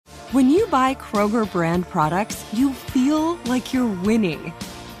When you buy Kroger brand products, you feel like you're winning.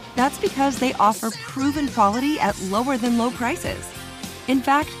 That's because they offer proven quality at lower than low prices. In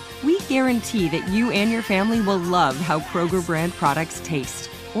fact, we guarantee that you and your family will love how Kroger brand products taste,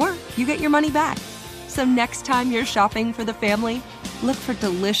 or you get your money back. So next time you're shopping for the family, look for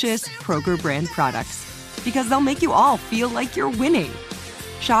delicious Kroger brand products, because they'll make you all feel like you're winning.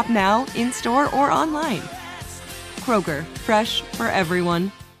 Shop now, in-store, or online. Kroger, fresh for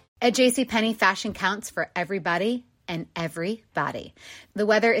everyone. At JCPenney, fashion counts for everybody and everybody. The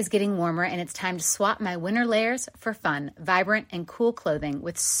weather is getting warmer, and it's time to swap my winter layers for fun, vibrant, and cool clothing.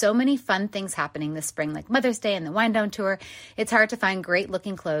 With so many fun things happening this spring, like Mother's Day and the Wind Down Tour, it's hard to find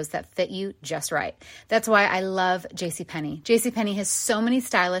great-looking clothes that fit you just right. That's why I love JCPenney. JCPenney has so many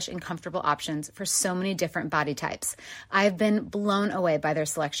stylish and comfortable options for so many different body types. I've been blown away by their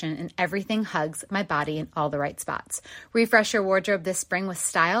selection, and everything hugs my body in all the right spots. Refresh your wardrobe this spring with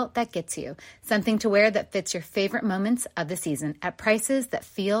style that gets you. Something to wear that fits your favorite moments of the season at prices that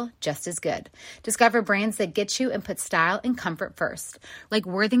feel just as good. Discover brands that get you and put style and comfort first, like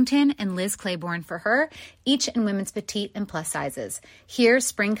Worthington and Liz Claiborne for her, each in women's petite and plus sizes. Here,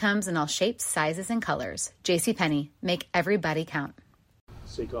 spring comes in all shapes, sizes, and colors. JCPenney, make everybody count.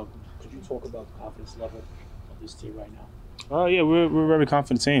 Seiko, could you talk about the confidence level of this team right now? Yeah, we're a very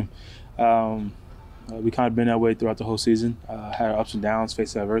confident team. We kind of been that way throughout the whole season. Had our ups and downs,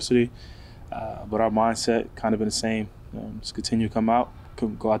 faced adversity, but our mindset kind of been the same. Just continue to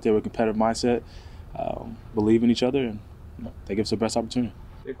go out there with a competitive mindset, believe in each other, and that gives us the best opportunity.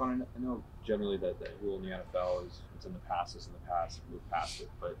 Saquon, I know generally that rule in the NFL is it's in the past, move past it.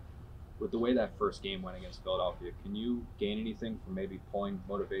 But with the way that first game went against Philadelphia, can you gain anything from maybe pulling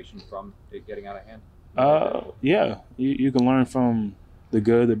motivation from it getting out of hand? Yeah, you can learn from the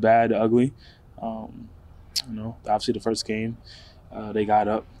good, the bad, the ugly. Obviously the first game, they got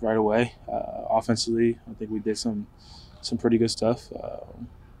up right away. Offensively, I think we did some pretty good stuff,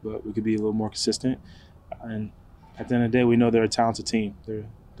 but we could be a little more consistent. And at the end of the day, we know they're a talented team.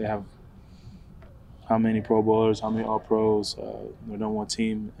 They have how many Pro Bowlers, how many All-Pros. They're number one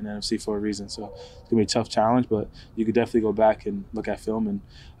team in the NFC for a reason. So it's going to be a tough challenge, but you could definitely go back and look at film and,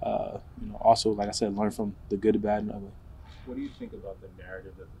 also, like I said, learn from the good, the bad, and the ugly. What do you think about the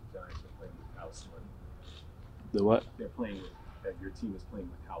narrative that the Giants are playing with house money? The what? They're playing with, that your team is playing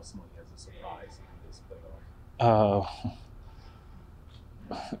with house money as a surprise in this playoff.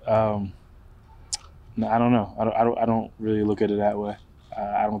 No, I don't know. I don't really look at it that way.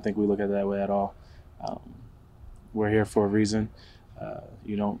 I don't think we look at it that way at all. We're here for a reason.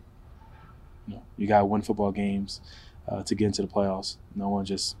 You got to win football games to get into the playoffs. No one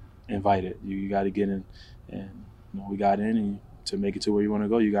just invited. You got to get in, and we got in, and to make it to where you want to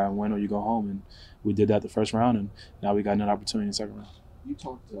go, you got to win or you go home. And we did that the first round, and now we got another opportunity in the second round. You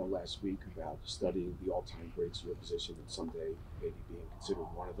talked last week about studying the all-time greats of your position and someday maybe being considered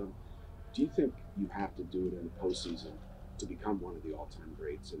one of them. Do you think you have to do it in the postseason to become one of the all-time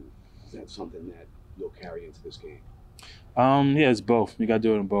greats, and is that something that you'll carry into this game? Yeah, it's both. You got to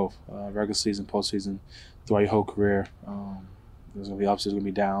do it in both. Regular season, postseason, throughout your whole career. There's going to be ups, there's going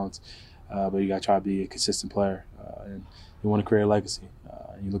to be downs, but you got to try to be a consistent player, and you want to create a legacy.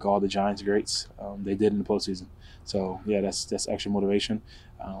 You look at all the Giants greats, they did in the postseason. So, yeah, that's extra motivation.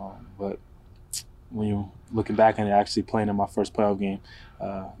 But when you're looking back and actually playing in my first playoff game,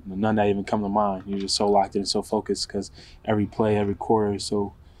 none of that even come to mind. You're just so locked in and so focused because every play, every quarter is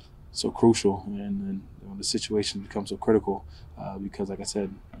so crucial, and the situation becomes so critical because, like I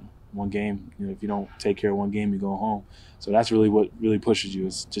said, one game, if you don't take care of one game, you go home. So that's really what really pushes you.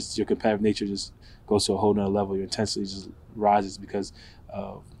 It's just your competitive nature just goes to a whole nother level. Your intensity just rises because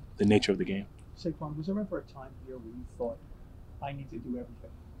of the nature of the game. Saquon, was there ever a time here where you thought, I need to do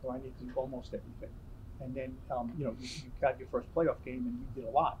everything, or I need to do almost everything? And then, you got your first playoff game and you did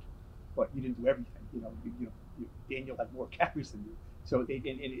a lot, but you didn't do everything. Daniel had more carries than you. So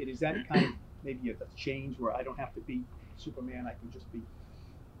is that kind of maybe a change where I don't have to be Superman, I can just be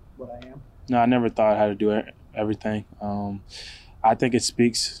what I am? No, I never thought I had to do everything. I think it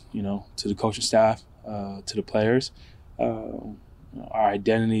speaks, to the coaching staff, to the players. Our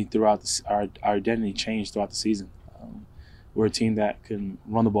identity our identity changed throughout the season. We're a team that can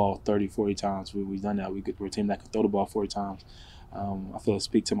run the ball 30, 40 times. We've done that. We're a team that can throw the ball 40 times. I feel it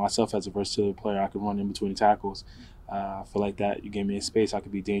speak to myself as a versatile player. I can run in between the tackles. I feel like that you gave me a space. I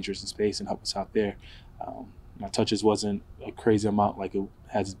could be dangerous in space and help us out there. My touches wasn't a crazy amount like it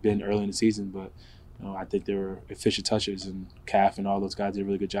has been early in the season, but I think they were efficient touches, and Calf and all those guys did a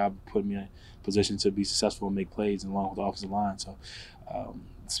really good job of putting me in a position to be successful and make plays along with the offensive line. So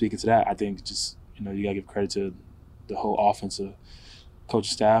speaking to that, I think just you got to give credit to the whole offensive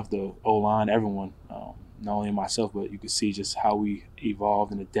coaching staff, the O-line, everyone, not only myself, but you could see just how we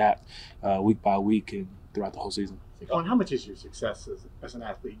evolve and adapt week by week and throughout the whole season. Saquon, how much is your success as an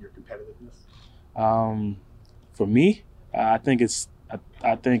athlete, your competitiveness? For me, I think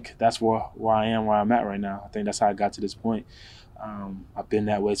that's where I am, where I'm at right now. I think that's how I got to this point. I've been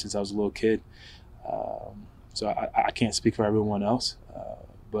that way since I was a little kid. So I can't speak for everyone else,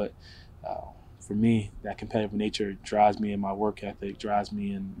 but for me, that competitive nature drives me in my work ethic, drives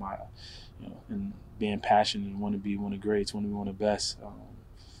me in my, in being passionate and want to be one of the greats, want to be one of the best.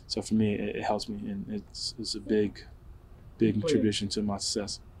 So for me, it helps me, and it's a big contribution to my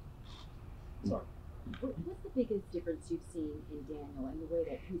success. Sorry. What's the biggest difference you've seen in Daniel and the way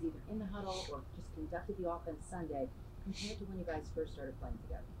that he's either in the huddle or just conducted the offense Sunday compared to when you guys first started playing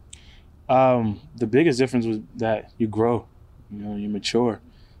together? The biggest difference was that you grow, you mature,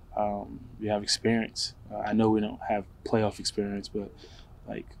 you have experience. I know we don't have playoff experience, but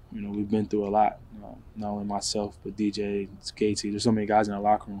we've been through a lot. Not only myself, but DJ, Gates. There's so many guys in the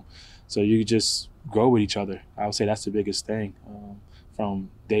locker room, so you just grow with each other. I would say that's the biggest thing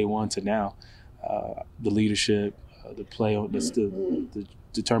from day one to now. The leadership, the play, the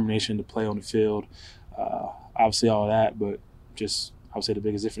determination to play on the field, obviously all that, but just I would say the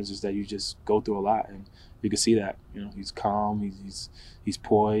biggest difference is that you just go through a lot, and you can see that. He's calm, he's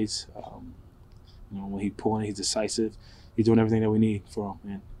poised. When he's pulling, he's decisive. He's doing everything that we need for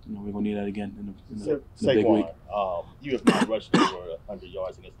him, and we're gonna need that again in the big week. You have not rushed over 100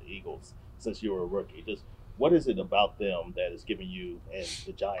 yards against the Eagles since you were a rookie. Just what is it about them that is giving you and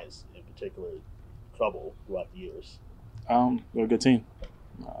the Giants in particular trouble throughout the years? They're a good team.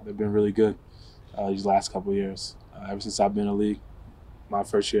 They've been really good these last couple of years. Ever since I've been in the league, my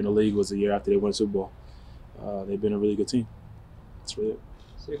first year in the league was the year after they won the Super Bowl. They've been a really good team. That's really it.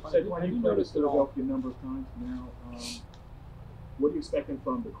 Saquon, you've noticed Philadelphia a number of times now. What are you expecting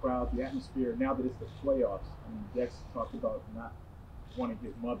from the crowd, the atmosphere, now that it's the playoffs? Dex talked about not wanting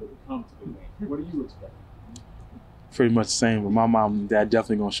his mother to come to the game. What are you expecting? Pretty much the same, but my mom and dad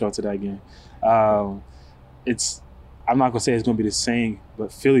definitely going to show up to that game. I'm not going to say it's going to be the same,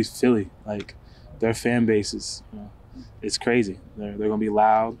 but Philly's Philly. Their fan base is, it's crazy. They're going to be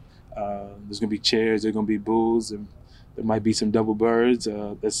loud. There's going to be cheers. There's going to be boos, and there might be some double birds.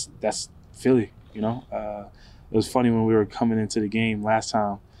 That's Philly, It was funny when we were coming into the game last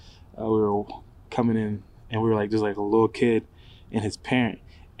time. We were coming in, and we were just like a little kid and his parent.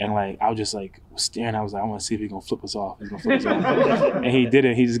 And I was just staring. I was like, I want to see if he's gonna flip us off. He's gonna flip us off, and he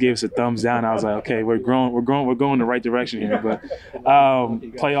didn't. He just gave us a thumbs down. I was like, okay, we're going the right direction here. But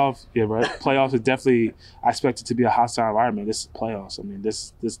playoffs, yeah, right. Playoffs is definitely. I expect it to be a hostile environment. This is playoffs.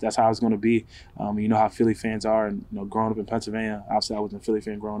 That's how it's gonna be. You know how Philly fans are, and growing up in Pennsylvania. Obviously, I was a Philly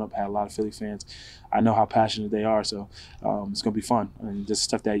fan growing up. Had a lot of Philly fans. I know how passionate they are. So it's gonna be fun, and just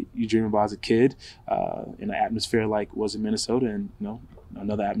stuff that you dream about as a kid in an atmosphere like was in Minnesota, and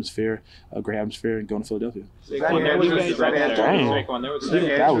another atmosphere, a great atmosphere, and going to Philadelphia. Saquon,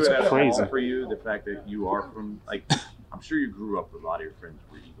 that was crazy for you. The fact that you are from, I'm sure you grew up with a lot of your friends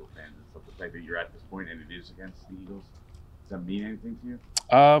were Eagle fans and stuff. The fact that you're at this point and it is against the Eagles, does that mean anything to you?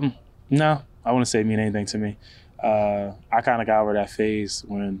 No, I wouldn't say it mean anything to me. I kind of got over that phase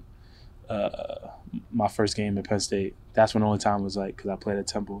when my first game at Penn State. That's when the only time was because I played at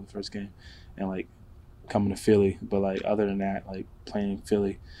Temple the first game, and coming to Philly, but other than that, playing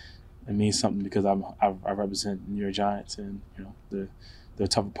Philly, it means something because I represent New York Giants, and they're a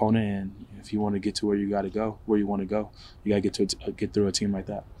tough opponent, and if you want to get to where you got to go, where you want to go, you got to get through a team like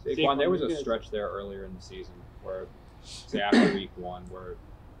that. Saquon, there was a stretch there earlier in the season where, say after week one, where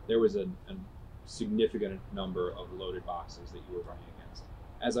there was a significant number of loaded boxes that you were running against.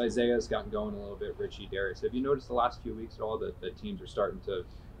 As Isaiah's gotten going a little bit, Richie, Darius, have you noticed the last few weeks at all that teams are starting to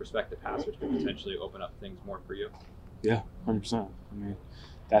respect the pass, which could potentially open up things more for you? Yeah, 100%.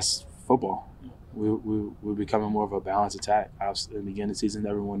 That's football. We're becoming more of a balanced attack. In the beginning of the season,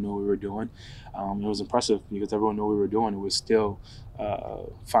 everyone knew what we were doing. It was impressive because everyone knew what we were doing. It was still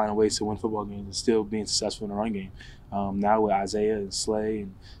finding ways to win football games and still being successful in the run game. Now with Isaiah and Slay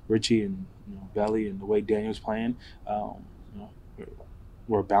and Richie and Belly and the way Daniel's playing,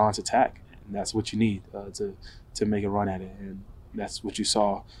 we're a balanced attack, and that's what you need to make a run at it. And that's what you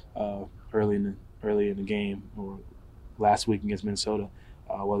saw early in the game or last week against Minnesota,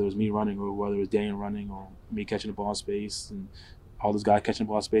 whether it was me running or whether it was Daniel running or me catching the ball in space and all those guys catching the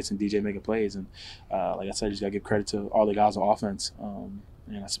ball in space and DJ making plays. And like I said, you just got to give credit to all the guys on offense.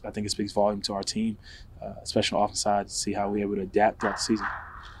 And I think it speaks volume to our team, especially on the offense side, to see how we're able to adapt throughout the season.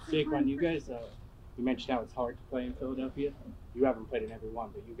 Saquon, you guys, you mentioned how it's hard to play in Philadelphia. You haven't played in every one,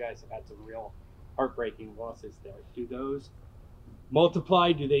 but you guys have had some real heartbreaking losses there. Do those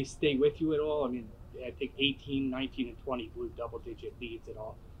multiply? Do they stay with you at all? I mean, I think 18, 19, and 20 blew double-digit leads at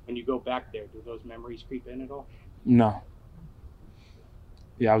all. When you go back there, do those memories creep in at all? No.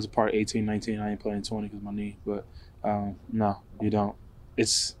 Yeah, I was a part of 18, 19. I ain't playing 20 because of my knee. But no, you don't.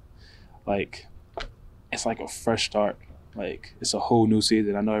 It's like a fresh start. Like, it's a whole new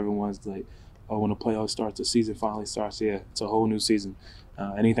season. I know everyone's like, oh, when the playoffs start, the season finally starts. Yeah, it's a whole new season.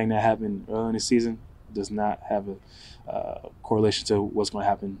 Anything that happened early in the season does not have a correlation to what's going to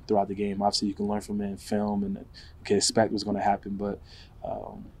happen throughout the game. Obviously, you can learn from it in film and you can expect what's going to happen. But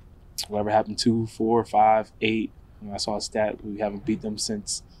whatever happened 2, 4, 5, 8, I saw a stat, we haven't beat them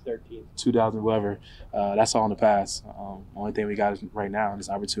since 2000, whatever. That's all in the past. Only thing we got is right now, this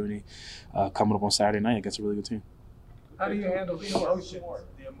opportunity coming up on Saturday night against a really good team. How do you handle the emotions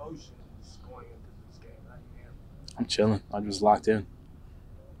going into this game? How do you handle it? I'm chilling. I'm just locked in.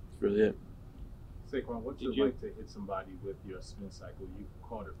 That's really it. Saquon, what's it like to hit somebody with your spin cycle? You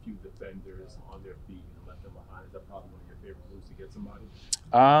caught a few defenders on their feet and let them behind. Is that probably one of your favorite moves to get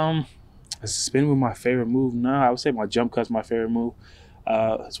somebody? Is spin move my favorite move? No, I would say my jump cut's my favorite move.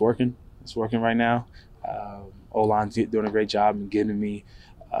 It's working. It's working right now. O-line's doing a great job in getting me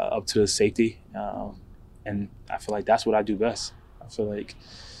up to the safety. And I feel like that's what I do best. I feel like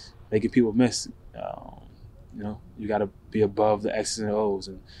making people miss. You got to be above the X's and O's,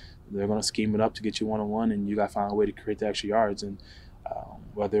 and they're going to scheme it up to get you one-on-one, and you got to find a way to create the extra yards. And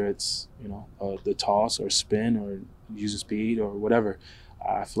whether it's the toss or spin or using speed or whatever,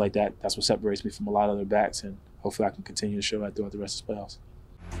 I feel like that's what separates me from a lot of other backs, and hopefully I can continue to show that throughout the rest of the playoffs.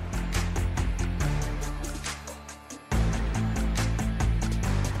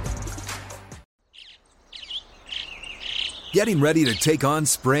 Getting ready to take on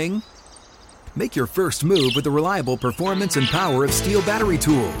spring? Make your first move with the reliable performance and power of Steel battery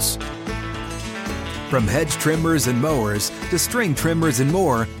tools. From hedge trimmers and mowers to string trimmers and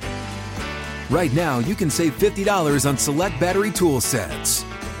more, right now you can save $50 on select battery tool sets.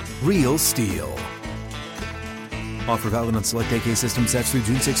 Real Steel. Offer valid on select AK system sets through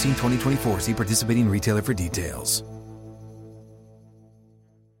June 16, 2024. See participating retailer for details.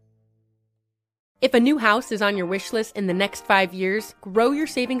 If a new house is on your wish list in the next 5 years, grow your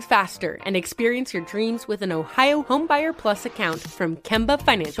savings faster and experience your dreams with an Ohio Homebuyer Plus account from Kemba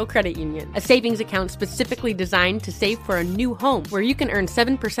Financial Credit Union. A savings account specifically designed to save for a new home, where you can earn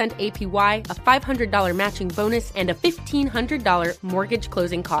 7% APY, a $500 matching bonus, and a $1,500 mortgage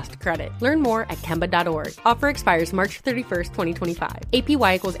closing cost credit. Learn more at Kemba.org. Offer expires March 31st, 2025.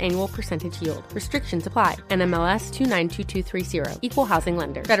 APY equals annual percentage yield. Restrictions apply. NMLS 292230. Equal housing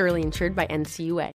lender. Federally insured by NCUA.